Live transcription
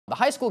The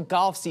high school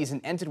golf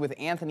season ended with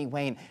Anthony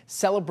Wayne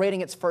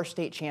celebrating its first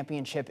state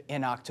championship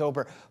in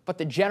October, but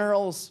the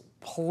Generals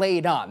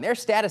played on. Their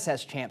status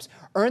as champs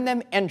earned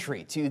them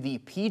entry to the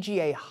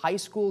PGA High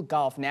School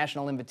Golf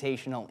National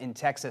Invitational in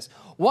Texas.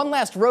 One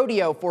last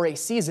rodeo for a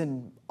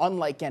season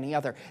unlike any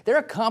other. Their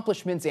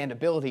accomplishments and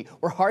ability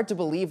were hard to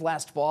believe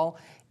last fall,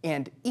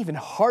 and even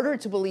harder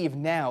to believe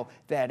now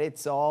that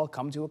it's all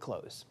come to a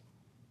close.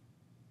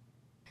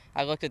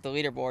 I looked at the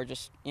leaderboard,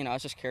 I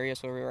was just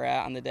curious where we were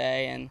at on the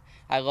day, and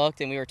I looked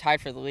and we were tied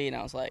for the lead, and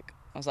I was like,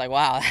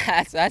 wow,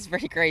 that's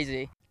pretty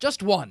crazy.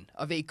 Just one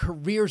of a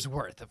career's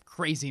worth of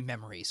crazy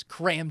memories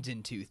crammed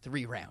into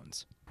 3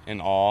 rounds.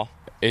 In awe.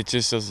 It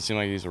just doesn't seem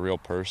like he's a real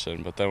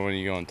person, but then when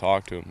you go and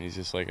talk to him, he's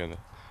just like a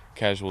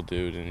casual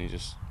dude, and he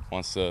just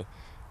wants to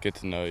get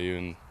to know you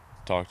and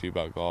talk to you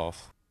about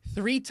golf.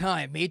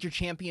 3-time major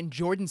champion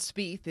Jordan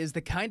Spieth is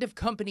the kind of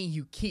company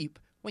you keep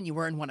when you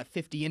earn one of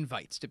 50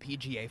 invites to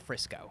PGA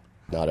Frisco.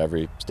 Not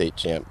every state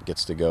champ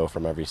gets to go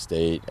from every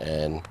state,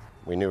 and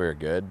we knew we were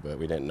good, but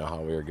we didn't know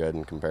how we were good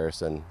in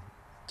comparison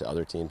to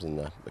other teams in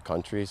the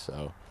country,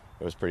 so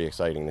it was pretty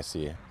exciting to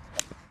see.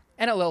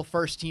 NLL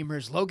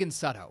first-teamers Logan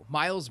Sutto,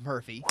 Miles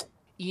Murphy,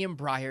 Ian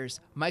Briers,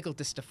 Michael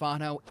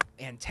DiStefano,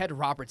 and Ted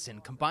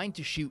Robertson combined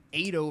to shoot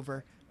 8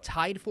 over,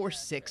 tied for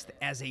 6th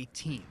as a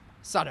team.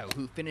 Sutto,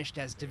 who finished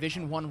as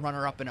Division I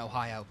runner-up in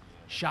Ohio,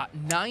 shot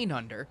 9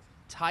 under,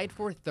 tied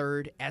for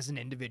 3rd as an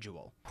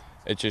individual.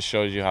 It just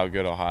shows you how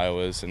good Ohio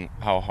is and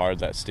how hard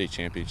that state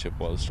championship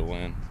was to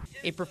win.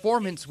 A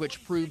performance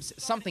which proves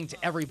something to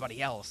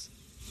everybody else.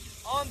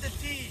 On the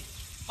tee,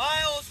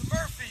 Miles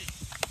Murphy.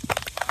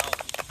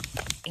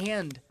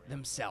 And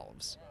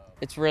themselves.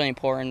 It's really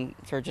important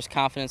for just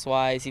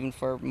confidence-wise, even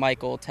for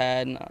Michael,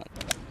 Ted.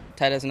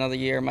 Ted has another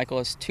year. Michael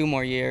has 2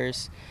 more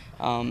years.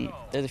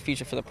 They're the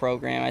future for the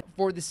program.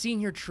 For the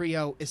senior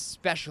trio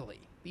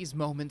especially, these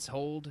moments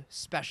hold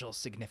special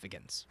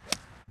significance.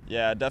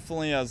 Yeah,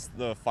 definitely as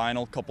the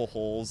final couple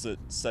holes, it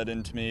set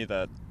into me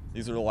that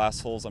these are the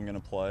last holes I'm going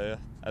to play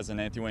as an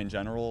Anthony Wayne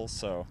General,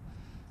 so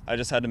I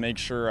just had to make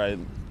sure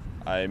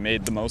I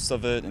made the most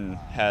of it and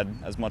had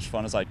as much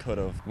fun as I could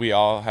have. We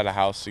all had a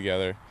house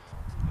together.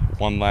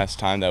 One last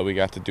time that we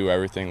got to do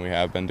everything we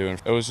have been doing.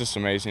 It was just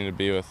amazing to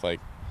be with the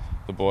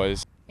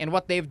boys. And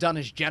what they've done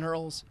as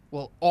Generals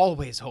will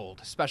always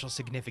hold special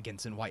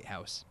significance in White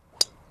House.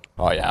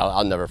 Oh yeah,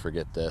 I'll never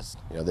forget this.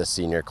 You know, this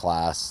senior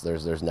class,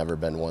 there's never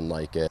been one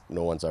like it.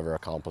 No one's ever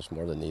accomplished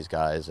more than these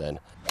guys, and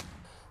it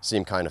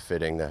seemed kind of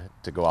fitting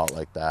to go out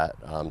like that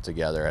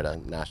together at a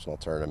national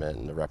tournament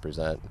and to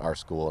represent our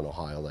school in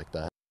Ohio like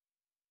that.